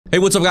Hey,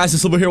 what's up guys,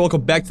 it's Limbo here,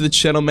 welcome back to the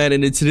channel, man,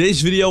 and in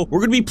today's video,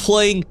 we're gonna be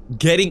playing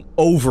Getting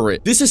Over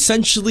It. This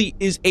essentially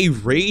is a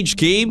rage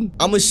game.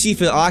 I'm gonna see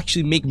if it'll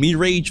actually make me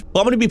rage, but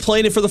I'm gonna be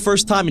playing it for the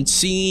first time and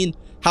seeing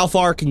how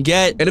far I can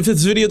get, and if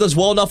this video does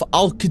well enough,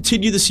 I'll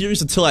continue the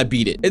series until I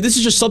beat it. And this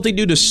is just something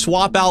new to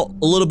swap out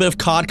a little bit of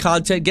COD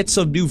content, get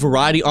some new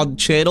variety on the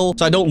channel,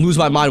 so I don't lose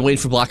my mind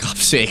waiting for Black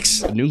Ops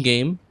 6. A new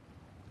game.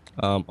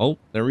 Oh,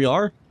 there we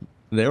are.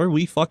 There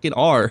we fucking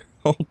are.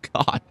 Oh,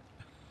 God.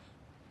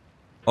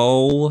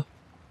 Oh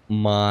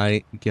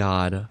my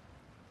god.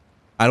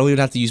 I don't even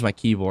have to use my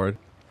keyboard.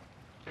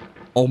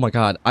 Oh my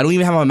god. I don't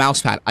even have a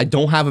mouse pad. I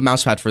don't have a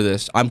mouse pad for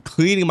this. I'm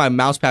cleaning my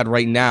mouse pad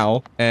right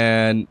now.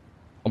 And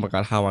oh my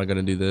god, how am I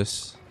gonna do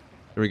this?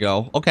 Here we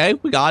go. Okay,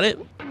 we got it.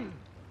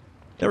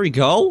 There we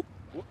go.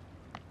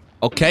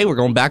 Okay, we're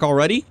going back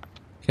already.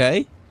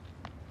 Okay.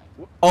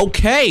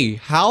 Okay.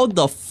 How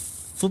the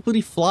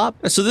flippity flop?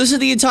 So this is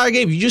the entire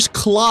game. You just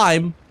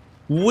climb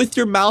with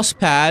your mouse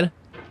pad.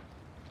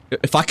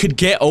 If I could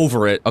get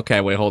over it.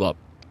 Okay, wait, hold up.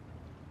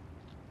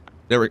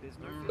 There we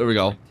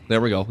go.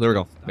 There we go. There we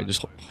go. Wait,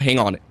 just hang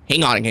on it.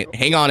 Hang on it.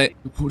 Hang on it.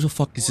 Who the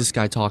fuck is this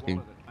guy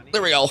talking?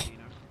 There we go.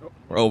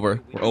 We're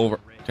over. We're over.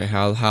 Okay,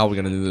 how are we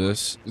gonna do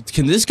this?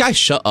 Can this guy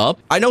shut up?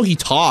 I know he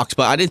talks,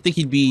 but I didn't think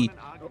he'd be...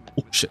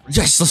 Oh, shit.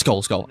 Yes, let's go.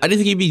 Let's go. I didn't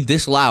think he'd be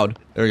this loud.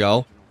 There we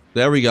go.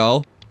 There we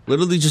go.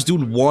 Literally just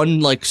doing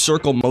one, like,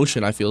 circle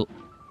motion, I feel.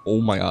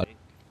 Oh my god.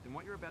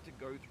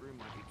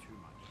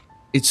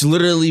 It's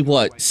literally,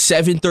 what,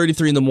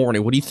 7:33 in the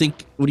morning. What do you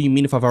think? What do you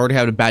mean if I've already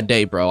had a bad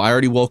day, bro? I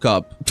already woke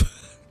up.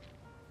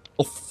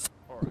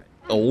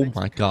 Oh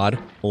my god.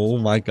 Oh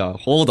my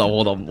god. Hold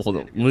on.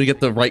 Let me get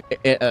the right...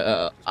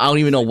 I don't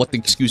even know what the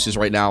excuse is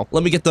right now.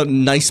 Let me get the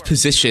nice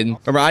position.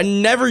 Remember, I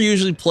never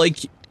usually play...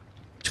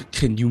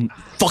 Can you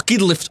fucking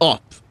lift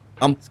up?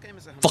 I'm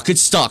fucking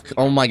stuck.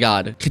 Oh my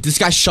god. Can this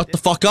guy shut the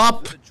fuck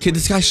up? Can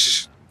this guy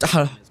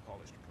fuck.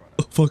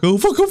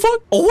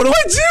 Oh, what do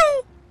I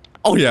do?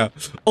 Oh yeah.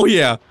 Oh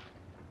yeah.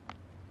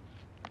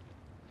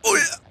 Oh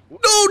yeah. No.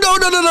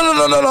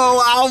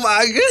 Oh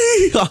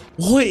my god.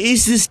 What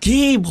is this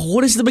game?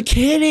 What is the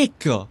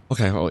mechanic?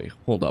 Okay, wait,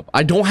 hold up.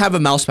 I don't have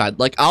a mouse pad.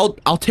 Like, I'll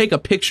take a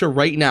picture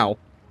right now.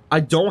 I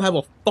don't have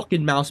a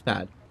fucking mouse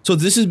pad. So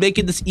this is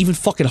making this even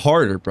fucking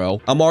harder,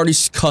 bro. I'm already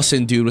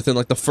cussing, dude, within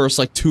like the first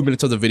like 2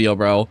 minutes of the video,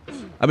 bro.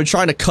 I've been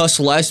trying to cuss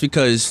less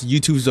because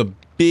YouTube's a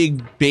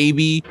big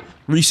baby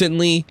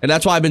recently, and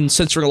that's why I've been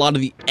censoring a lot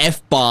of the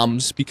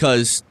F-bombs,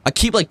 because I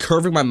keep like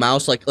curving my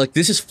mouse like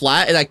this is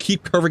flat and I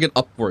keep curving it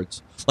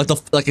upwards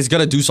like it's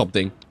gonna do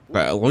something. All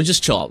right, let me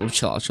just chill out. Let me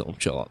chill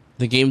out.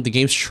 The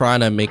game's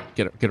trying to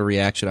get a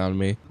reaction out of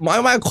me.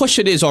 My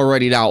question is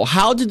already now,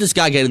 how did this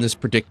guy get in this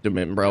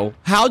predicament, bro?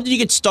 How did you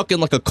get stuck in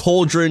like a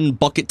cauldron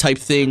bucket type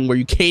thing where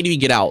you can't even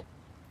get out?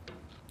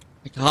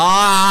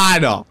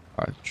 God. All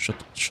right,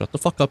 shut the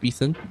fuck up,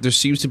 Ethan. There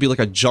seems to be like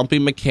a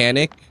jumping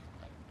mechanic.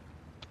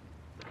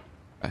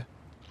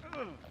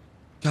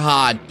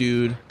 God,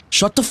 dude.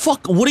 Shut the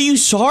fuck. What are you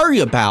sorry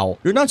about?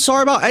 You're not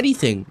sorry about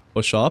anything.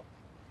 Push up.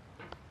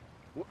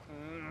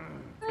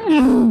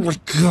 Oh my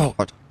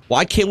god.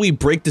 Why can't we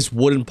break this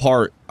wooden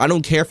part? I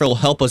don't care if it'll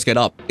help us get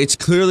up. It's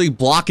clearly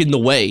blocking the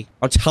way.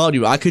 I'm telling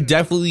you, I could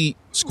definitely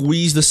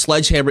squeeze the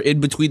sledgehammer in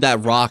between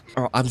that rock.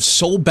 Oh, I'm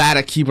so bad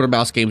at keyboard and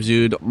mouse games,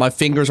 dude. My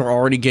fingers are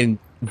already getting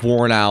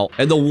worn out.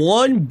 And the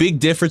one big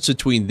difference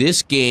between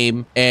this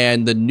game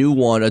and the new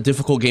one, a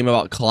difficult game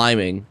about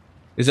climbing,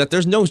 is that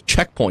there's no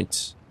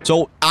checkpoints.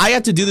 So I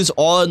have to do this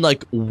all in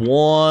like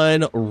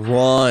one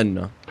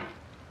run.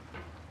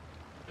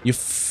 You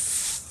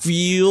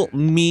feel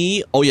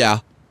me? Oh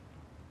yeah.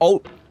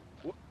 Oh.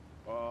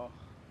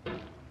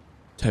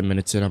 10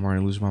 minutes in, I'm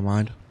already losing my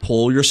mind.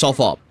 Pull yourself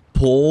up.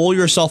 Pull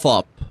yourself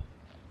up.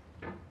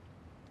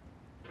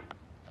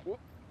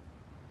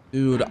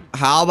 Dude,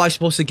 how am I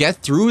supposed to get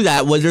through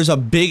that when there's a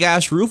big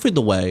ass roof in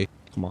the way?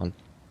 Come on.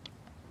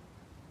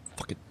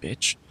 Fucking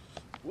bitch.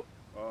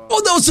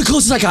 Oh, that was the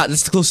closest I got.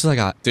 That's the closest I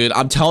got. Dude,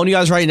 I'm telling you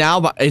guys right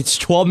now, but it's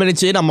 12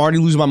 minutes in. I'm already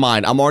losing my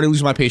mind. I'm already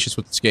losing my patience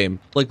with this game.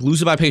 Like,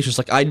 losing my patience.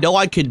 Like, I know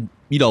I could,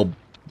 you know,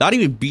 not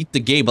even beat the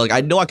game, but, like,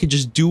 I know I could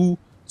just do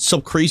some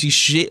crazy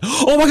shit.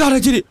 Oh, my God, I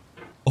did it.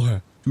 Okay,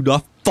 do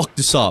not fuck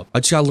this up. I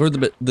just gotta learn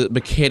the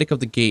mechanic of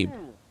the game.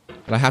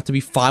 And I have to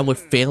be fine with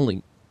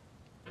failing.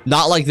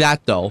 Not like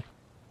that, though.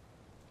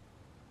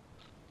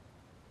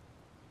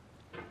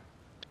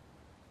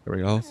 There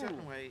we go.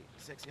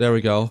 There we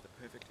go.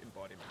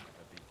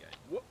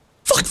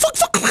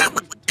 Fuck.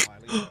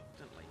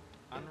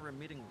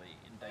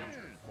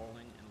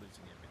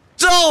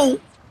 No!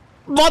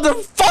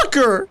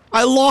 Motherfucker!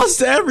 I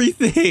lost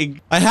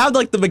everything! I have,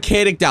 like, the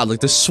mechanic down. Like,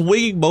 the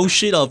swinging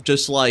motion of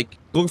just, like,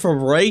 going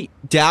from right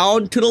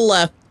down to the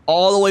left,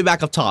 all the way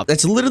back up top.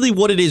 That's literally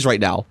what it is right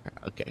now.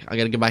 Okay, I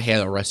gotta give my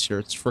hand a rest here.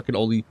 It's freaking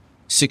only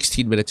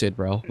 16 minutes in,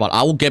 bro. But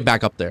I will get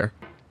back up there.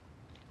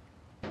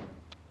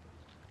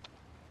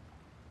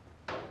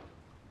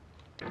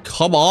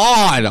 Come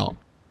on!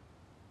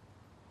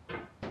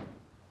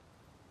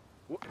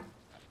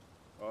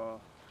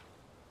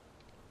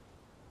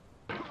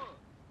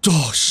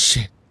 Oh,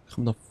 shit.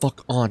 Come the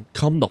fuck on.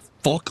 Come the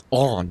fuck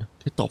on.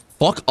 Get the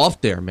fuck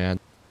up there, man.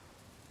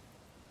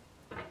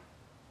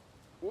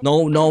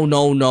 No, no,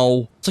 no,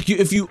 no. It's like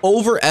if you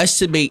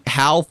overestimate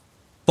how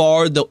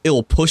far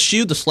it'll push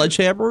you, the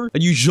sledgehammer,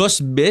 and you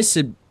just miss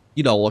and,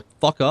 you know, like,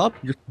 fuck up,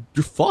 you're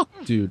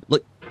fucked, dude.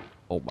 Like,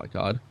 oh my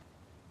god.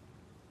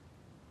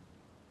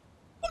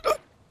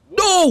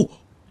 No!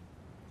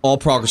 All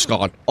progress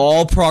gone.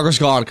 All progress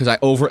gone because I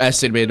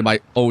overestimated my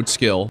own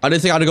skill. I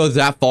didn't think I'd go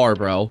that far,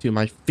 bro. Dude,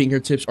 my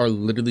fingertips are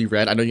literally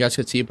red. I know you guys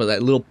can see it, but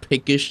that little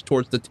pinkish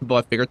towards the tip of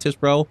my fingertips,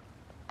 bro.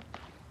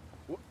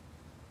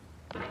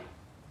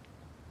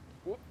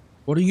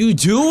 What are you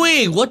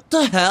doing? What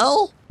the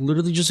hell?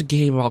 Literally just a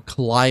game about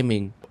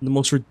climbing in the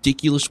most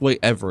ridiculous way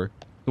ever.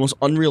 The most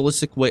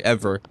unrealistic way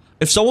ever.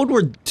 If someone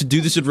were to do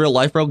this in real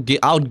life, bro,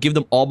 I would give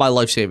them all my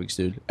life savings,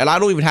 dude. And I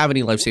don't even have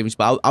any life savings,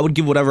 but I would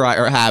give whatever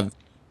I have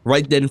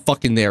right then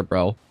fucking there,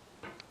 bro.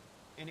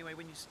 Anyway,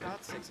 when you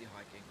start sexy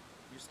hiking,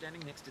 you're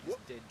standing next to this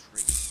dead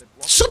tree.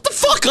 Shut the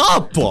fuck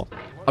up!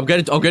 I'm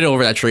getting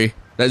over that tree.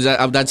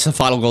 That's the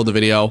final goal of the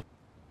video.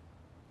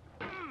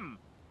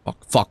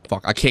 Fuck.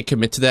 I can't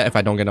commit to that if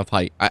I don't get enough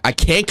height. I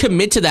can't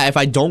commit to that if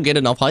I don't get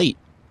enough height.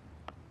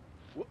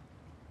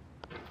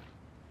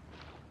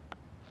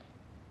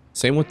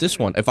 Same with this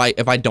one. If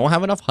I don't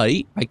have enough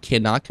height, I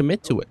cannot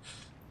commit to it.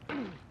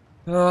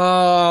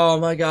 Oh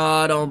my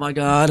god. Oh my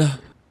god.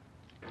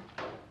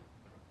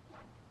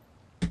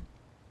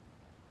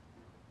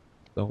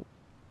 So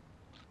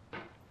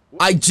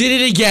I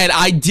did it again.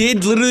 I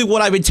did literally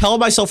what I've been telling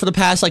myself for the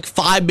past like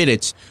 5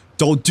 minutes.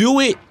 Don't do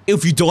it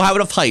if you don't have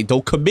enough height.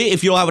 Don't commit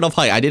if you don't have enough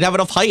height. I didn't have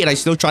enough height and I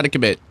still tried to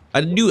commit.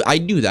 I knew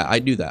that.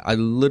 I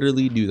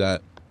literally knew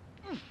that.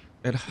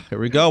 And here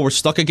we go. We're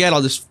stuck again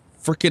on this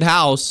freaking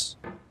house.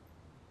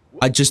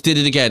 I just did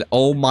it again.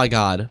 Oh my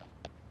god.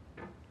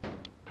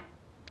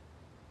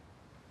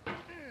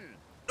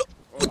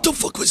 What the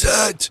fuck was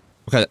that?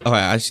 Okay,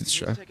 I see the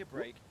shot. Take a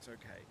break. It's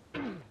okay.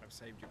 I've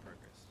saved your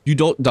progress. You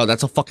don't. No,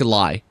 that's a fucking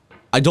lie.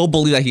 I don't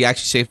believe that he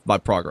actually saved my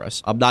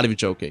progress. I'm not even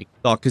joking.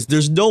 No, because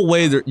there's no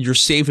way that you're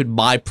saving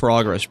my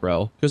progress,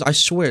 bro. Because I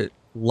swear,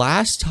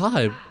 last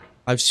time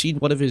I've seen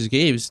one of his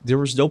games, there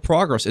was no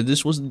progress, and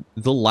this was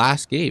the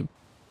last game.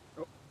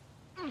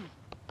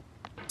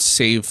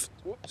 Saved.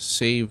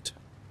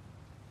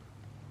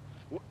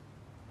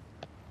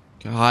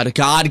 God.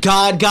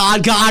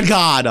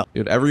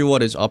 Dude,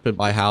 everyone is up in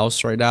my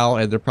house right now,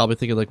 and they're probably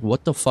thinking, like,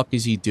 what the fuck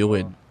is he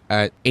doing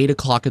at 8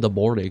 o'clock in the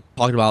morning?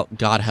 Talking about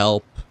God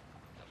help.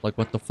 Like,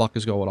 what the fuck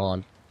is going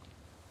on?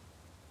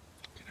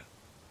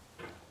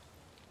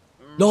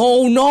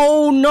 No.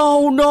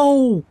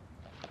 No.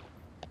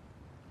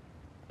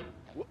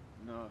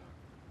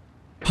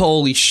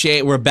 Holy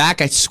shit, we're back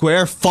at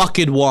square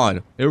fucking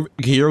one.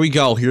 Here we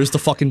go. Here's the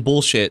fucking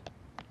bullshit.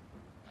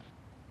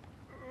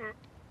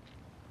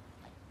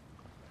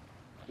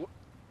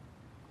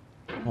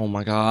 Oh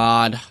my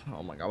god.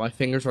 Oh my god, my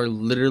fingers are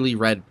literally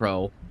red,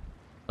 bro.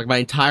 Like, my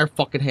entire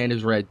fucking hand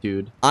is red,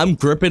 dude. I'm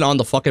gripping on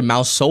the fucking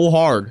mouse so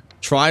hard,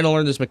 trying to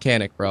learn this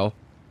mechanic, bro.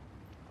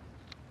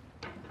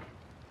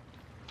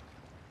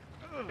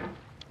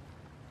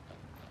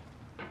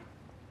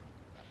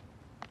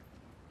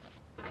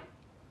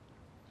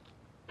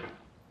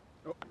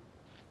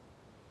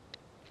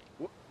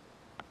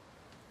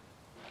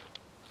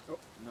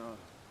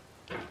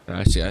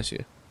 I see.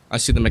 I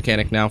see the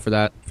mechanic now for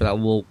that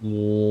one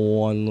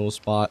little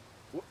spot.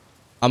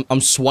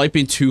 I'm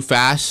swiping too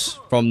fast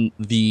from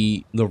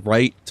the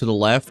right to the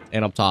left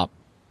and up top.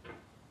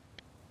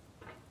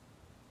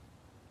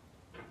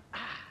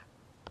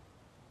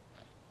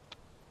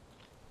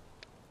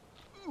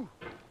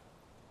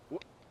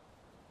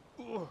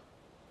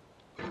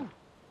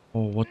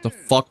 Oh, what the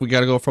fuck? We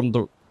gotta go from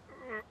the...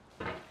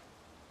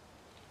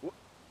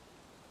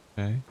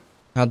 Okay.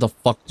 What the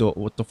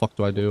fuck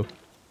do I do?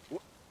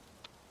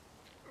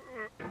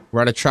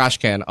 We're at a trash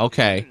can.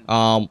 Okay.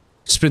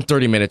 It's been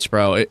 30 minutes,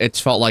 bro. It's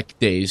felt like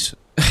days.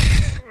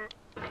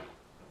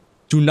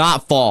 Do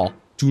not fall.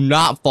 Do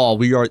not fall.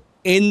 We are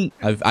in...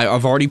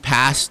 I've already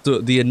passed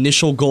the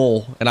initial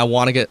goal, and I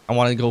want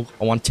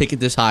to take it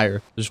this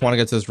higher. I just want to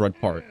get to this red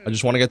part. I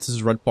just want to get to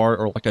this red part,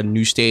 or like a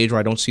new stage where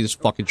I don't see this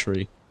fucking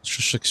tree. Let's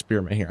just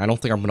experiment here. I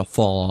don't think I'm gonna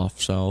fall off,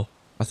 so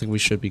I think we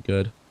should be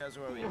good. As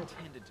well, we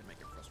intended to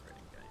make a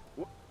frustrating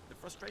game. The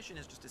frustration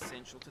is just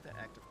essential to the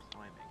act of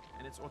climbing,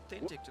 and it's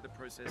authentic to the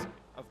process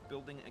of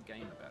building a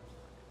game about climbing.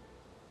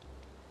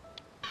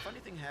 A funny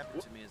thing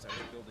happened to me as I was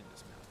building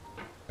this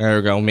map. There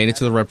we go. Made it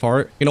to the red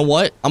part. You know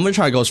what? I'm gonna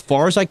try to go as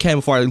far as I can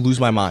before I lose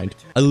my mind.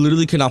 I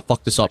literally cannot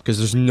fuck this up because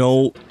there's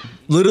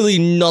literally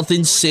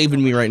nothing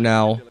saving me right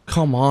now.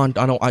 Come on.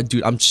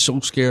 Dude, I'm so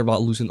scared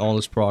about losing all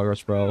this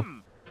progress, bro.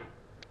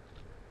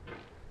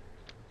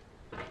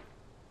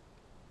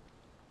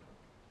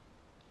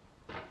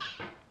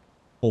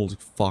 Holy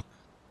fuck.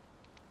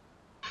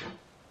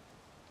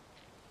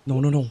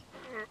 No.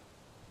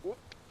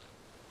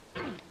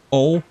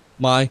 Oh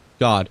my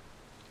god.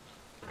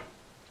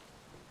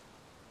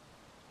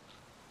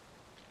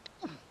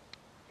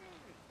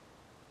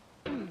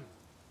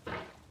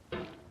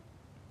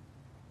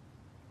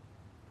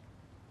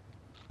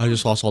 I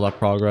just lost all that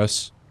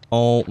progress.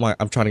 Oh my,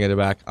 I'm trying to get it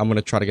back. I'm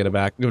gonna try to get it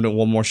back. Give it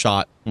one more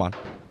shot. Come on.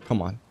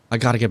 Come on. I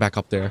gotta get back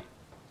up there.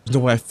 There's no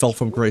way I fell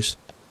from grace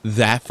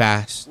that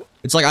fast.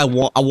 It's like I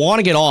want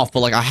to get off, but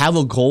like I have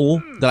a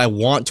goal that I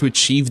want to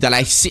achieve that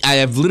I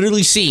have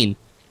literally seen.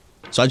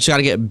 So I just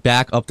gotta get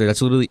back up there.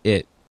 That's literally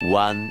it.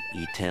 One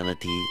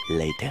eternity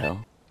later.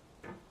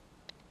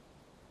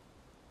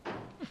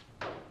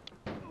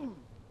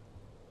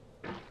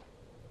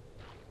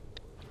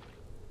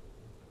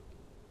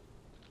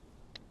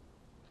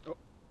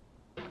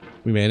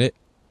 We made it.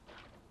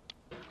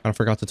 Kind of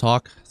forgot to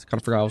talk. Kind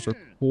of forgot I was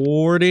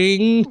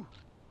recording.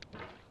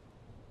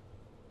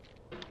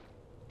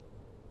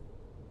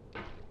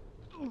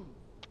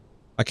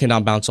 I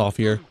cannot bounce off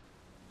here.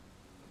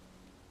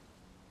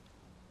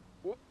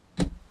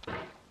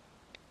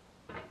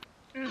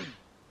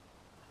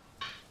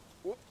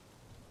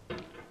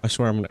 I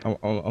swear I'm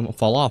gonna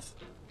fall off.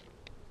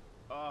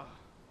 Oh,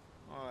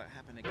 it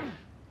happened again.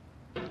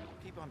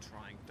 Keep on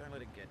trying. Don't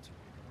let it get to you.